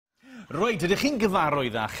Roedd, ydych chi'n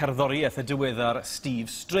gyfarwydd â cherddoriaeth y diweddar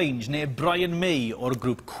Steve Strange neu Brian May o'r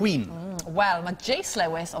grŵp Queen? Wel, mae Jayce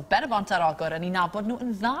Lewis o Benebont ar Ogor yn ei nabod nhw yn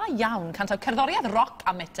dda iawn cantaw cerddoriaeth roc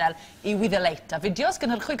a metal i With the Light. A fideos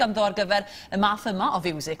gynhyrchwy ganddo ar gyfer y math yma o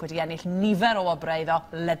fiwsig wedi ennill nifer o wobrau iddo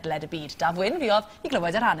ledled y byd. Daf Wyn fiodd i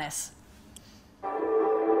glywed yr hanes.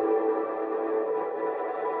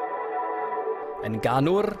 Yn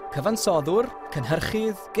ganwr, cyfansoddwr,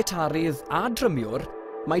 cynhyrchydd, gitarydd a drymiwr,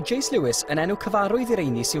 mae Jayce Lewis yn enw cyfarwydd i'r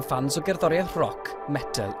eini sy'n fans o gerddoriaeth roc,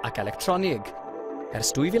 metal ac electronig.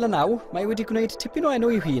 Ers 2009, mae wedi gwneud tipyn o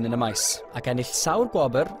enw i'w hun yn y maes, ac ennill sawl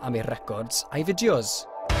gwobr am ei records a'i fideos.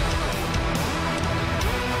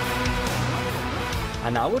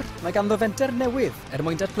 A nawr, mae ganddo fenter newydd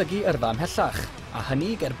mwyn datblygu yrfa ymhellach, a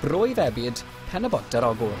hynny ger bro i febyd Penebont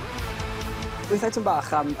yr Ogwr. Gweithio ti'n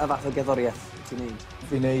bach am y fath o gerddoriaeth ti'n neud?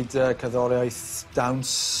 Fi'n neud cerddoriaeth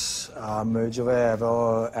dawns a merge o fe efo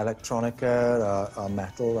electronica a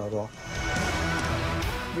metal a rock.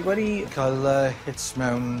 Fi wedi cael hits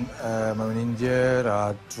mewn India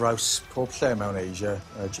a draws pob lle mewn Asia,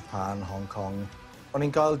 Japan, Hong Kong. O'n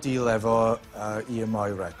i'n cael deal efo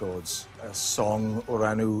EMI Records, y song o'r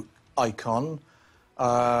enw Icon.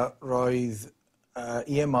 Roedd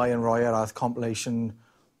EMI yn rhoi ar compilation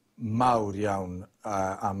mawr iawn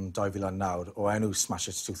am 2009 o enw Smash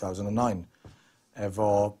Hits 2009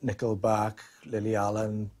 efo Nickelback, Lily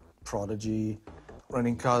Allen, Prodigy. Ro'n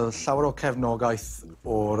i'n cael llawer o cefnogaeth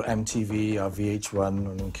o'r MTV a VH1,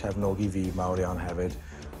 ro'n i'n cefnogi fi mawr iawn hefyd.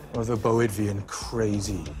 Roedd y bywyd fi yn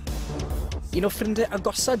crazy. Un o ffrindau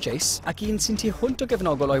agosaf Jayce ac un sy'n tu hwnt o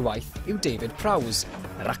gefnogol o'i waith yw David Prowse,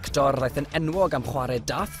 yr actor ddaeth yn enwog am chwarae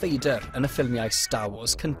Darth Vader yn y ffilmiau Star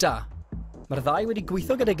Wars cynta. Mae'r ddau wedi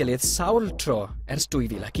gweithio gyda'i gilydd sawl tro ers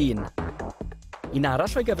 2001. Un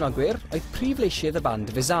arall o'i gefnogwyr oedd prif leisydd y band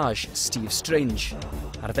Visage, Steve Strange.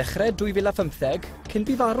 Ar ddechrau 2015, cyn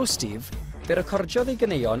bu farw Steve, fe recordiodd ei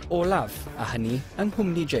ganeuon olaf, a hynny yng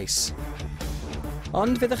nghwmni Jayce.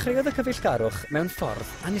 Ond fe ddechreuodd y cyfeillgarwch mewn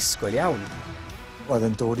ffordd annisgwyl iawn. Oedd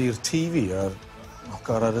yn dod i'r TV a'r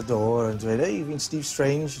knocker ar y dor yn dweud, "Ei, fi'n Steve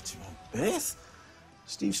Strange." Beth?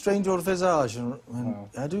 Steve Strange o'r Visage.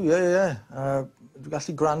 Ydw, ie. Dwi'n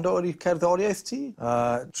gallu gwrando o'r cerddoriaeth ti.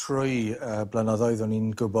 Trwy blynyddoedd o'n i'n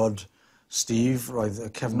gwybod Steve, roedd y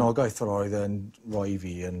cefnogaeth roedd yn rhoi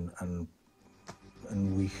fi yn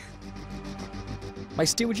wych. Mae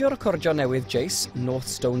stiwdio recordio newydd Jayce,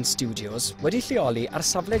 Northstone Studios, wedi lleoli ar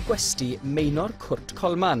safle gwesty Meinor Cwrt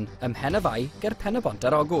Colman, ym Mhenefai ger Penebont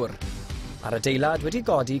yr Ogwr. A'r adeilad wedi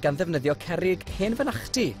godi gan ddefnyddio cerrig hen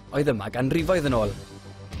fynachdy oedd yma ganrifoedd yn ôl.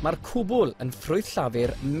 Mae'r cwbl yn ffrwyth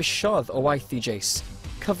llafur misiodd o waith i Jayce,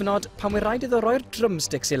 cyfnod pan wy rhaid iddo roi'r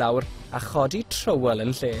drumsticks i lawr a chodi trywel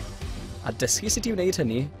yn lle. A dysgu sut i wneud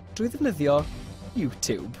hynny drwy ddefnyddio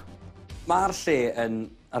YouTube. Mae'r lle yn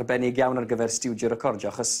arbennig iawn ar gyfer studio recordio,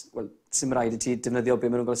 achos sy'n rhaid i ti defnyddio be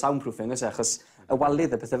maen nhw'n gael soundproofing, achos y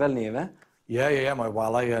walydd y pethau fel ni, efe? Ie, mae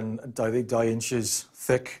walau yn 22 inches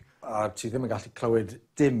thick, a ti ddim yn gallu clywed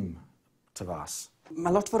dim ty fas.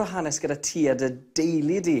 Mae lot fawr o hanes gyda ti a dy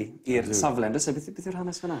deulu di i'r safle, yn dweud? Beth yw'r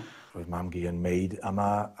hanes fyna? Roedd mam gi yn meid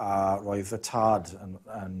yma, a roedd y tad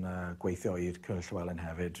yn gweithio i'r Cynryll Llywelyn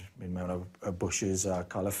hefyd. Mynd mewn y bushes a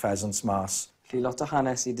cael y pheasants mas. Felly lot o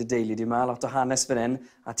hanes i dy deulu di yma, lot o hanes fan hyn,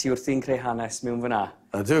 a ti wrthi'n creu hanes mewn fyna.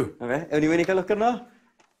 Ydw. Ewn ni wedi cael look arno?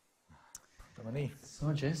 Dyma ni.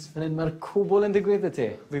 So, Jayce, fan hyn mae'r cwbl yn digwydd y ti?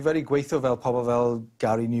 Fi wedi gweithio fel pobl fel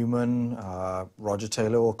Gary Newman a Roger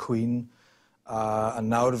Taylor o Queen. A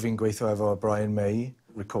nawr fi'n gweithio efo Brian May,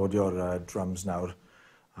 recordio'r drums nawr.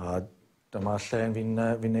 A dyma lle fi'n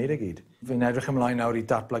neud e gyd. Fi'n edrych ymlaen nawr i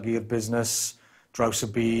datblygu'r busnes draws y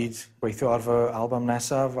byd, gweithio ar fy album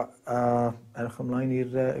nesaf a edrych ymlaen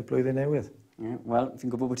i'r blwyddyn newydd. Wel,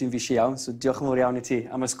 fi'n gwybod bod ti'n fisi iawn, so diolch yn fawr iawn i ti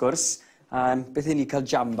am y sgwrs. Beth hyn i cael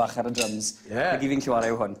jam bach ar y drums? Ac i fi'n clywar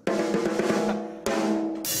yw hwn.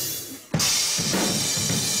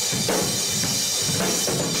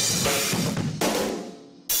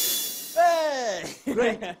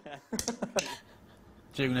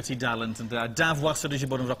 Jay, wna ti dalent yn da. Daf wastad eisiau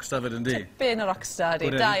bod yn rockstar fyd yn di? Tipyn o rockstar,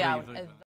 da iawn.